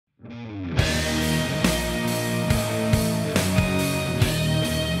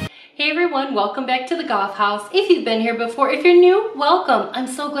Hey everyone, welcome back to the Gough House. If you've been here before, if you're new, welcome. I'm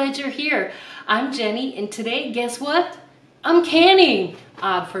so glad you're here. I'm Jenny, and today, guess what? I'm canning.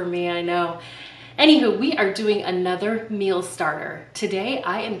 Odd for me, I know. Anywho, we are doing another meal starter. Today,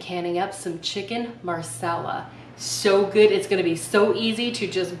 I am canning up some chicken marsala. So good, it's gonna be so easy to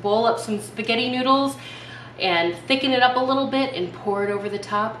just boil up some spaghetti noodles and thicken it up a little bit and pour it over the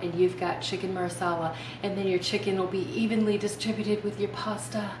top, and you've got chicken marsala. And then your chicken will be evenly distributed with your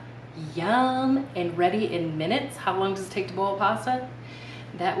pasta. Yum, and ready in minutes. How long does it take to boil pasta?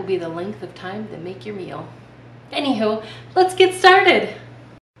 That will be the length of time to make your meal. Anywho, let's get started.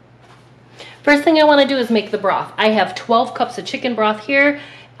 First thing I want to do is make the broth. I have 12 cups of chicken broth here.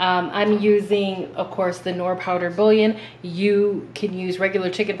 I'm using, of course, the Knorr powdered bouillon. You can use regular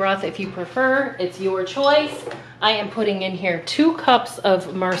chicken broth if you prefer. It's your choice. I am putting in here 2 cups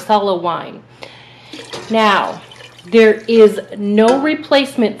of Marsala wine. Now, there is no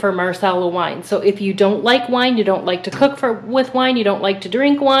replacement for Marsala wine. So if you don't like wine, you don't like to cook with wine, you don't like to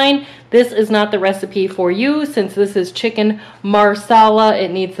drink wine, this is not the recipe for you. Since this is chicken Marsala,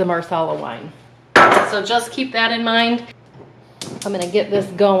 it needs the Marsala wine. So just keep that in mind. I'm gonna get this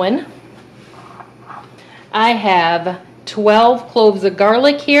going. I have 12 cloves of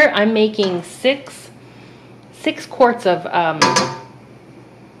garlic here. I'm making six quarts of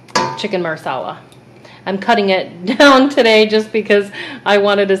chicken Marsala. I'm cutting it down today just because I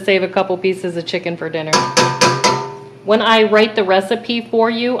wanted to save a couple pieces of chicken for dinner. When I write the recipe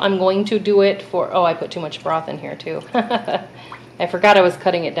for you, I'm going to do it for, oh, I put too much broth in here too. I forgot I was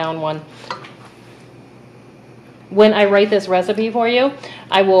cutting it down one. When I write this recipe for you,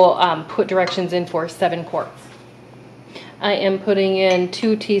 I will put directions in for 7 quarts. I am putting in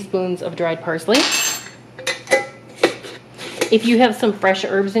 2 teaspoons of dried parsley. If you have some fresh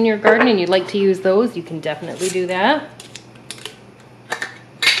herbs in your garden and you'd like to use those, you can definitely do that.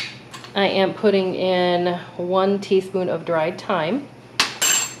 I am putting in 1 teaspoon of dried thyme.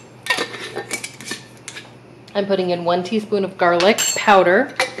 I'm putting in 1 teaspoon of garlic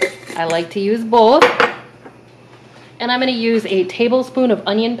powder. I like to use both. And I'm going to use a tablespoon of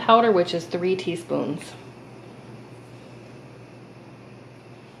onion powder, which is 3 teaspoons.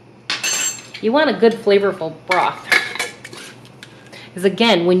 You want a good flavorful broth. Because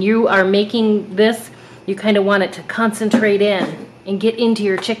again, when you are making this, you kind of want it to concentrate in and get into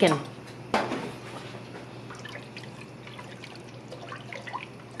your chicken.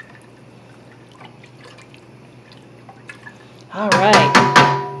 All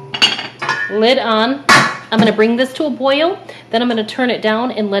right, lid on. I'm gonna bring this to a boil, then I'm gonna turn it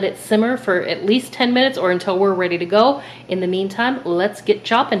down and let it simmer for at least 10 minutes or until we're ready to go. In the meantime, let's get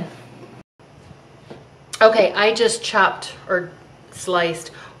chopping. Okay, I just chopped or sliced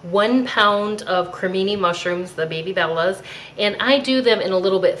 1 pound of cremini mushrooms, the baby bellas, and I do them in a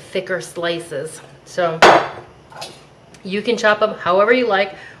little bit thicker slices. So you can chop them however you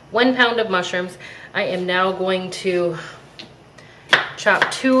like. 1 pound of mushrooms. I am now going to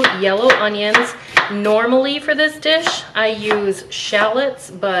chop 2 yellow onions. Normally for this dish, I use shallots,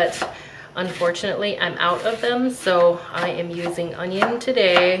 but unfortunately I'm out of them, so I am using onion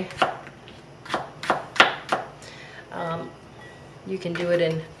today. You can do it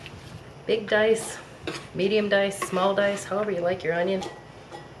in big dice, medium dice, small dice, however you like your onion.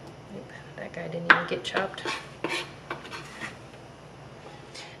 That guy didn't even get chopped.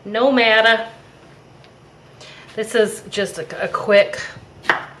 No matter. This is just a quick,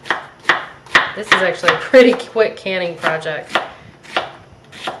 this is actually a pretty quick canning project.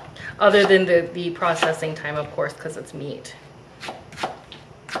 Other than the processing time, of course, because it's meat.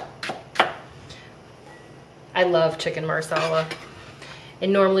 I love chicken marsala.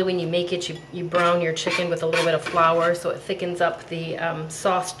 And normally when you make it, you brown your chicken with a little bit of flour so it thickens up the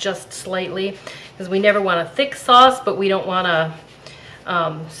sauce just slightly. Because we never want a thick sauce, but we don't want a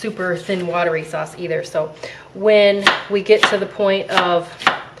super thin watery sauce either. So when we get to the point of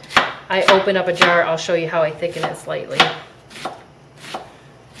I open up a jar, I'll show you how I thicken it slightly.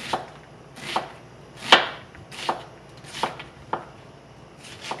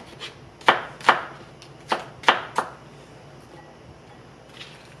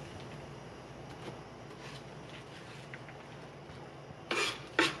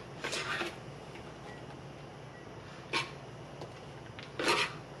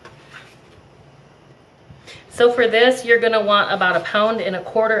 So for this, you're going to want about 1.25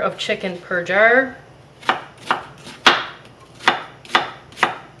 pounds of chicken per jar.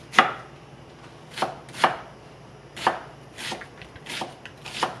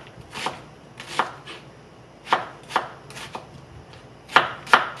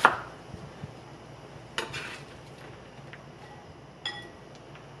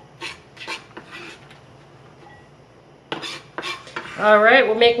 All right,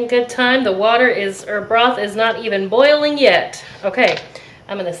 we're making good time. The water is, or broth is not even boiling yet. Okay,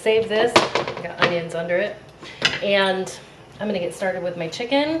 I'm gonna save this. I got onions under it. And I'm gonna get started with my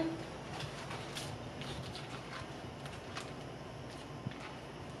chicken.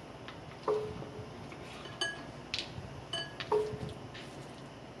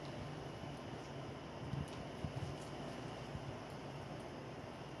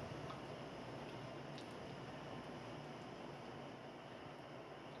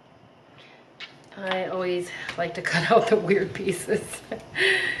 I always like to cut out the weird pieces.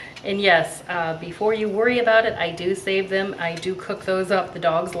 And yes, before you worry about it, I do save them. I do cook those up. The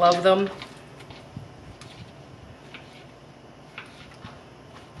dogs love them.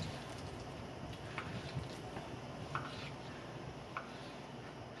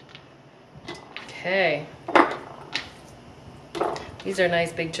 Okay. These are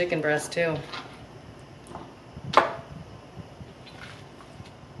nice big chicken breasts too.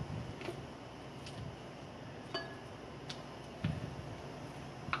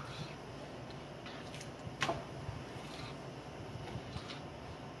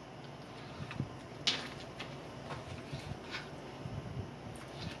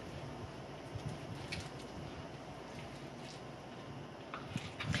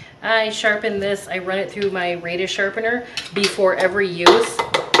 I sharpen this, I run it through my Rada sharpener before every use.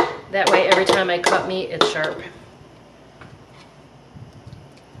 That way every time I cut meat, it's sharp.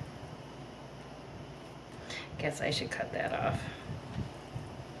 Guess I should cut that off.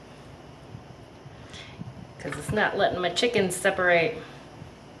 Because it's not letting my chicken separate.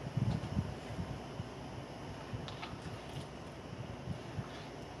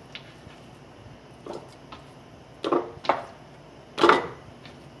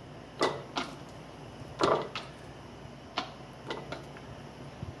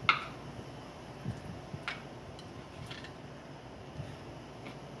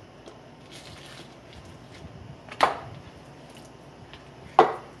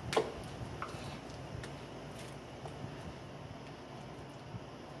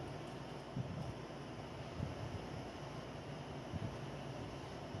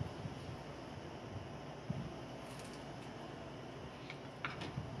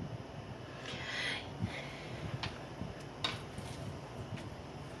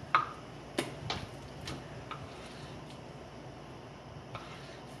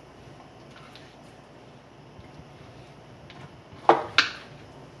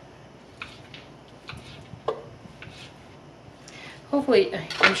 Hopefully,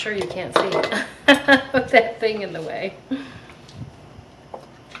 I'm sure you can't see it with that thing in the way.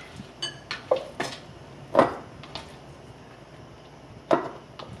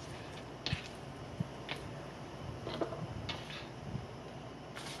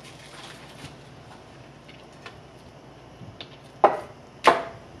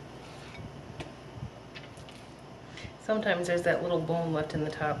 Sometimes there's that little bone left in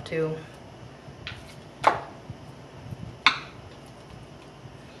the top too.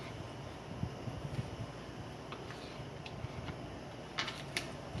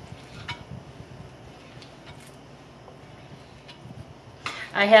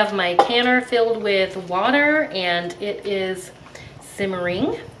 I have my canner filled with water and it is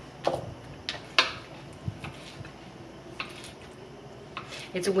simmering.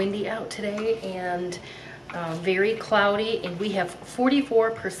 It's windy out today and very cloudy, and we have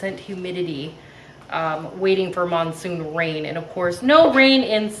 44% humidity waiting for monsoon rain. And of course, no rain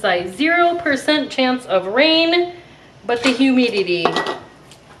in sight. 0% chance of rain, but the humidity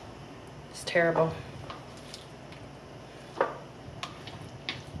is terrible.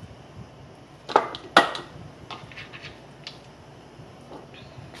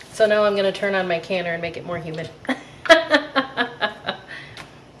 So now I'm going to turn on my canner and make it more humid.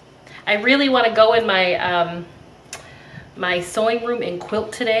 I really want to go in my my sewing room and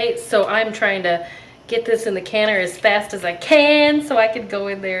quilt today, so I'm trying to get this in the canner as fast as I can so I can go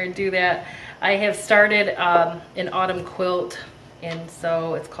in there and do that. I have started an autumn quilt, and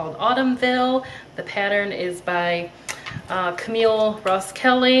so it's called Autumnville. The pattern is by Camille Ross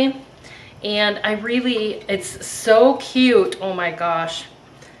Kelly, and it's so cute. Oh my gosh.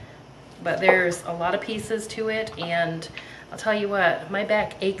 But there's a lot of pieces to it, and I'll tell you what, my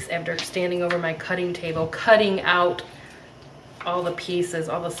back aches after standing over my cutting table, cutting out all the pieces,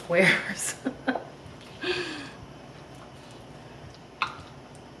 all the squares.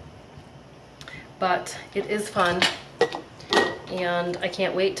 But it is fun, and I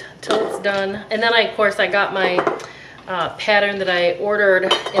can't wait till it's done. And then of course I got my pattern that I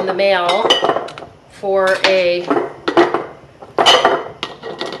ordered in the mail for a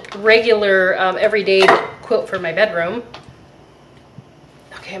regular everyday quilt for my bedroom.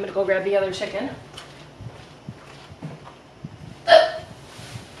 Okay, I'm gonna go grab the other chicken.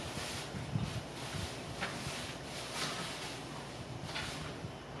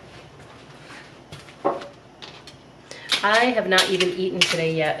 I have not even eaten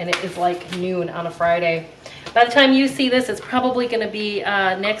today yet, and it is like noon on a Friday. By the time you see this, it's probably going to be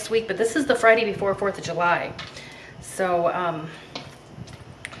next week, but this is the Friday before 4th of July. So,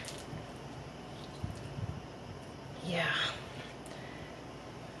 yeah.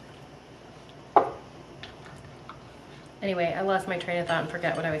 Anyway, I lost my train of thought and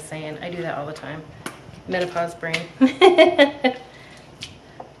forgot what I was saying. I do that all the time. Menopause brain.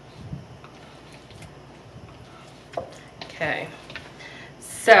 Okay.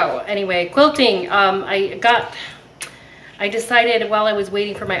 So anyway, quilting. I decided while I was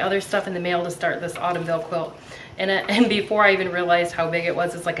waiting for my other stuff in the mail to start this Autumnville quilt. And before I even realized how big it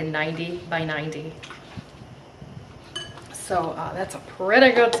was, it's like a 90 by 90. So that's a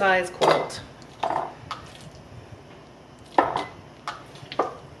pretty good size quilt.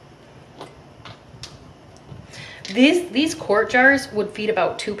 These quart jars would feed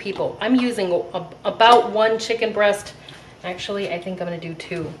about 2 people. I'm using about 1 chicken breast. Actually, I think I'm gonna do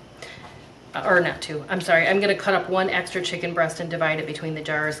 2. Or not 2, I'm sorry. I'm gonna cut up 1 extra chicken breast and divide it between the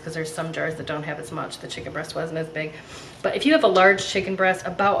jars because there's some jars that don't have as much. The chicken breast wasn't as big. But if you have a large chicken breast,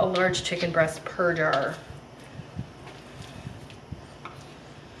 about a large chicken breast per jar.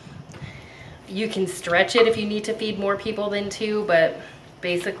 You can stretch it if you need to feed more people than 2, but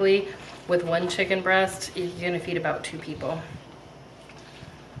basically with 1 chicken breast, you're gonna feed about 2 people.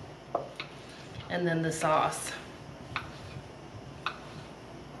 And then the sauce.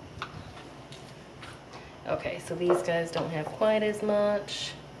 Okay, so these guys don't have quite as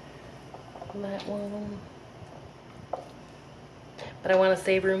much. That one. But I want to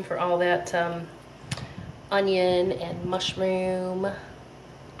save room for all that onion and mushroom.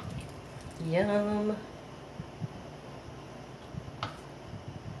 Yum.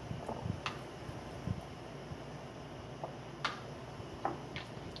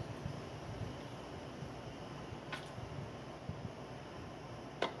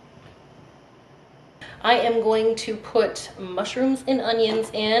 I am going to put mushrooms and onions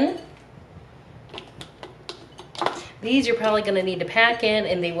in. These you're probably going to need to pack in,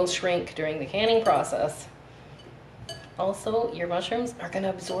 and they will shrink during the canning process. Also, your mushrooms are going to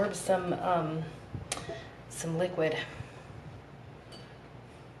absorb some liquid.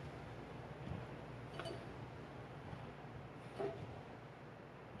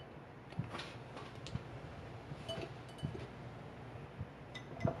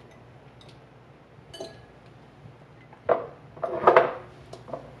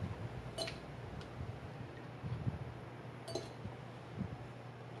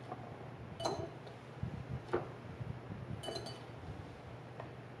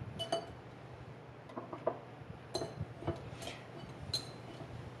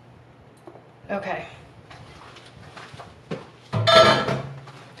 Okay.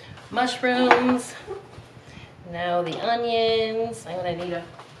 Mushrooms. Now the onions. I'm gonna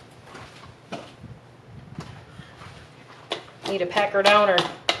need a packer downer.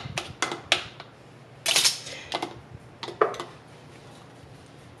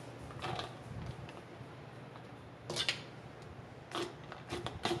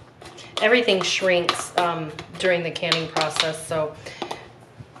 Everything shrinks during the canning process, so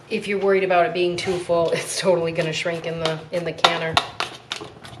if you're worried about it being too full, it's totally going to shrink in the canner.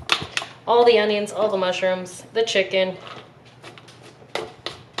 All the onions, all the mushrooms, the chicken.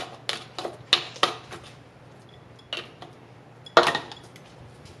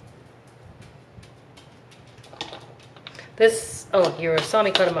 Oh, you saw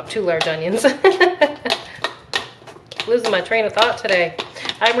me cut them up, 2 large onions. Losing my train of thought today.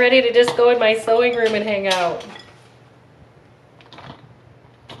 I'm ready to just go in my sewing room and hang out.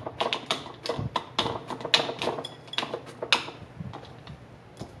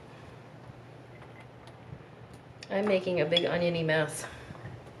 I'm making a big oniony mess.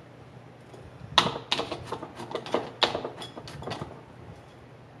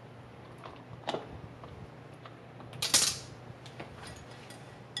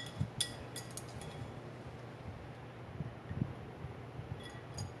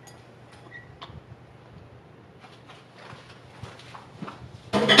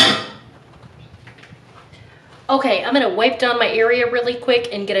 Okay, I'm gonna wipe down my area really quick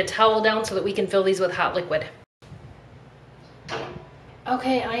and get a towel down so that we can fill these with hot liquid.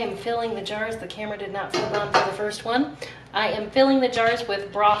 Okay, I am filling the jars. The camera did not flip on for the first one. I am filling the jars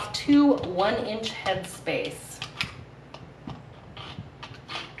with broth to 1-inch headspace.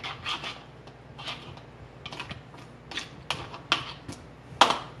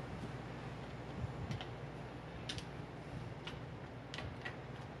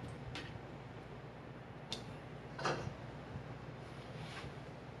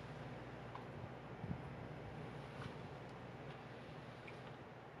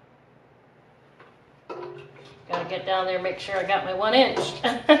 Gotta get down there and make sure I got my 1 inch.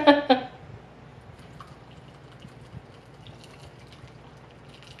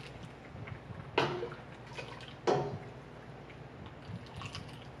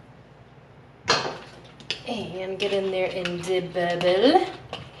 And get in there and debubble.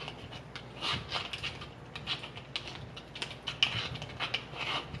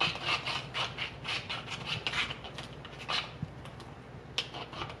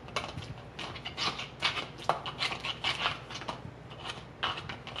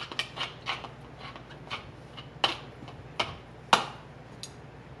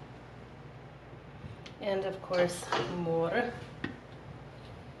 And of course, more.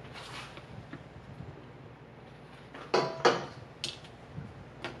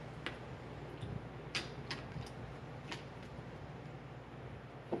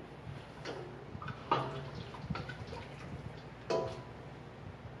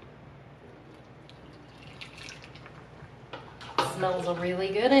 Smells really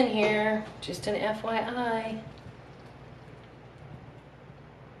good in here, just an FYI.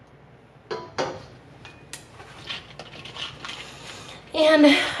 And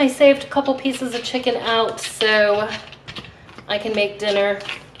I saved a couple pieces of chicken out so I can make dinner.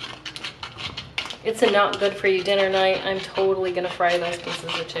 It's a not good for you dinner night. I'm totally gonna fry those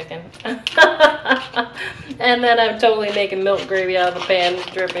pieces of chicken. And then I'm totally making milk gravy out of the pan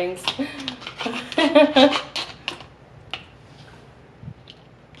drippings.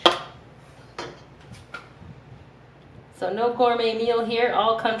 So no gourmet meal here,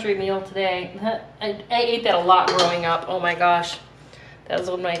 all country meal today. I ate that a lot growing up. Oh my gosh. That was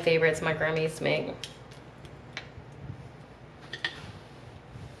one of my favorites my grandma used to make.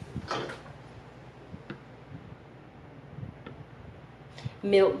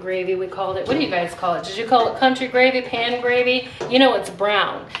 Milk gravy, we called it. What do you guys call it? Did you call it country gravy, pan gravy? You know it's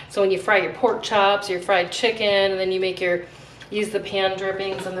brown. So when you fry your pork chops, your fried chicken, and then you make use the pan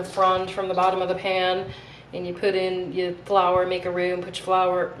drippings in the front from the bottom of the pan, and you put in your flour, make a roux, put your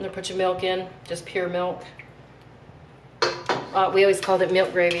flour, and put your milk in, just pure milk. We always called it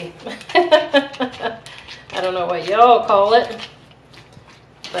milk gravy. I don't know what y'all call it,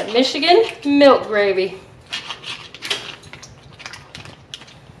 but Michigan, milk gravy.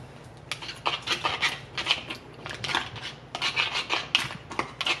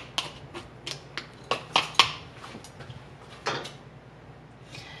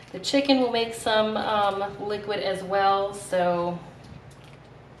 The chicken will make some liquid as well, so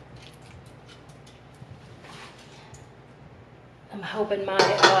I'm hoping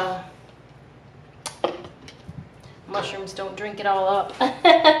my mushrooms don't drink it all up.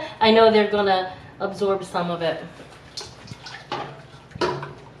 I know they're gonna absorb some of it.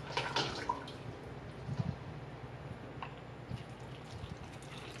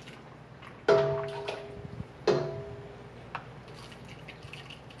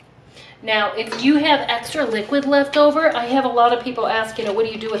 Now, if you have extra liquid left over, I have a lot of people ask, you know, what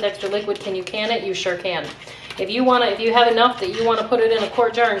do you do with extra liquid? Can you can it? You sure can. If you have enough that you want to put it in a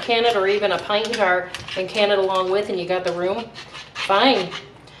quart jar and can it, or even a pint jar and can it along with, and you got the room, fine.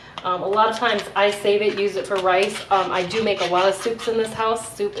 A lot of times I save it, use it for rice. I do make a lot of soups in this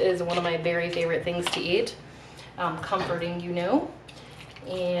house. Soup is one of my very favorite things to eat. Comforting, you know.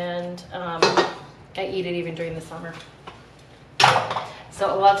 And I eat it even during the summer.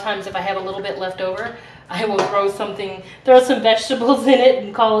 So a lot of times if I have a little bit left over, I will throw some vegetables in it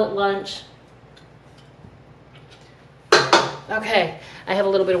and call it lunch. Okay, I have a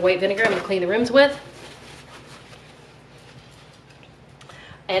little bit of white vinegar I'm going to clean the rooms with.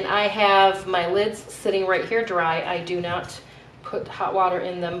 And I have my lids sitting right here dry. I do not put hot water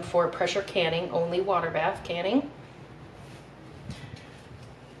in them for pressure canning, only water bath canning.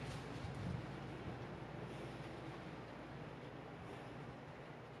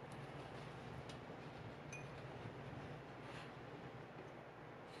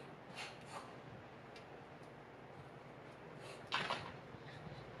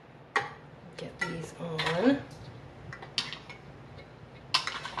 Get these on.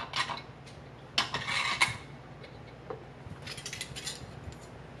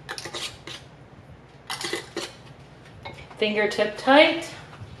 Fingertip tight.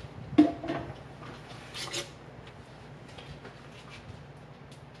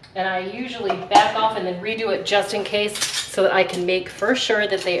 And I usually back off and then redo it just in case, so that I can make for sure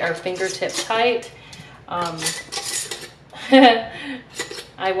that they are fingertip tight.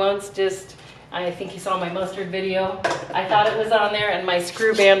 I think you saw my mustard video. I thought it was on there and my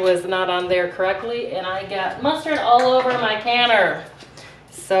screw band was not on there correctly, and I got mustard all over my canner.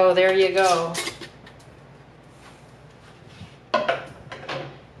 So there you go.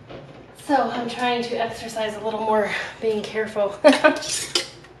 So I'm trying to exercise a little more, being careful.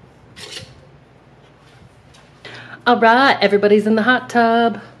 All right, everybody's in the hot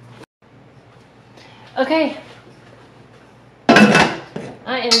tub. Okay. I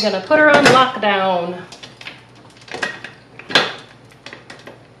am gonna put her on lockdown.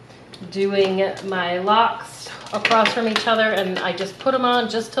 Doing my locks across from each other, and I just put them on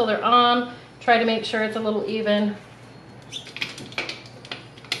just till they're on. Try to make sure it's a little even.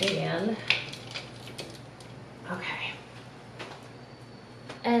 And, okay.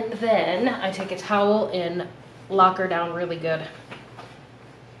 And then I take a towel and lock her down really good.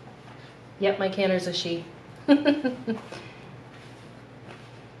 Yep, my canner's a she.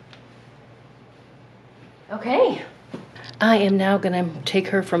 Okay. I am now gonna take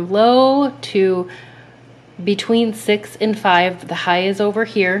her from low to between 6 and 5. The high is over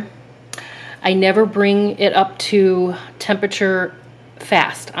here. I never bring it up to temperature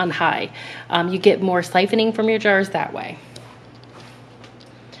fast on high. You get more siphoning from your jars that way.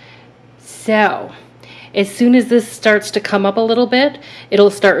 So, as soon as this starts to come up a little bit,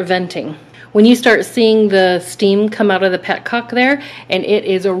 it'll start venting. When you start seeing the steam come out of the petcock there, and it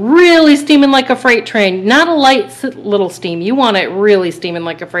is really steaming like a freight train, not a light little steam, you want it really steaming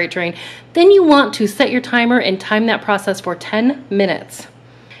like a freight train, then you want to set your timer and time that process for 10 minutes.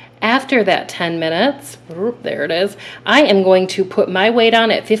 After that 10 minutes, there it is, I am going to put my weight on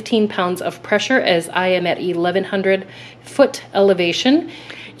at 15 pounds of pressure as I am at 1,100 foot elevation.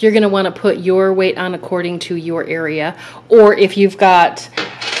 You're going to want to put your weight on according to your area, or if you've got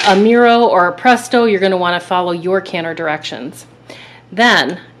a Miro or a Presto, you're going to want to follow your canner directions.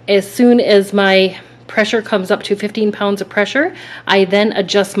 Then, as soon as my pressure comes up to 15 pounds of pressure, I then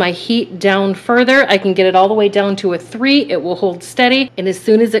adjust my heat down further. I can get it all the way down to a 3. It will hold steady. And as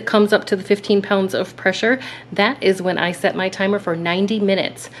soon as it comes up to the 15 pounds of pressure, that is when I set my timer for 90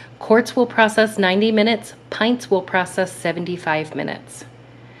 minutes. Quarts will process 90 minutes. Pints will process 75 minutes.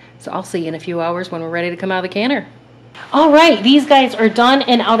 So I'll see you in a few hours when we're ready to come out of the canner. All right, these guys are done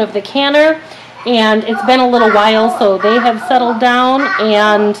and out of the canner, and it's been a little while, so they have settled down,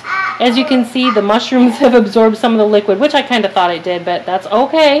 and as you can see, the mushrooms have absorbed some of the liquid, which I kind of thought it did, but that's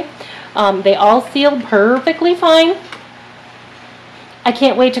okay. They all sealed perfectly fine. I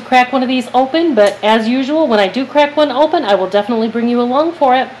can't wait to crack one of these open, but as usual, when I do crack one open, I will definitely bring you along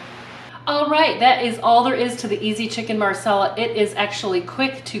for it. All right, that is all there is to the Easy Chicken Marsala. It is actually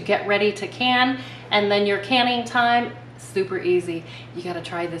quick to get ready to can, and then your canning time, super easy. You gotta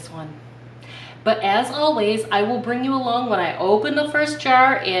try this one. But as always, I will bring you along when I open the first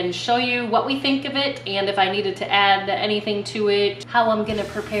jar and show you what we think of it, and if I needed to add anything to it, how I'm gonna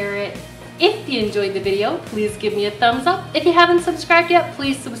prepare it. If you enjoyed the video, please give me a thumbs up. If you haven't subscribed yet,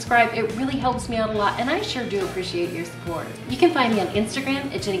 please subscribe. It really helps me out a lot, and I sure do appreciate your support. You can find me on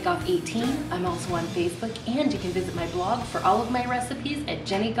Instagram at jenijgough18. I'm also on Facebook, and you can visit my blog for all of my recipes at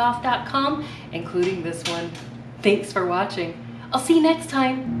jenijgough.com, including this one. Thanks for watching. I'll see you next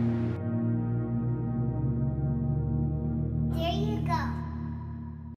time.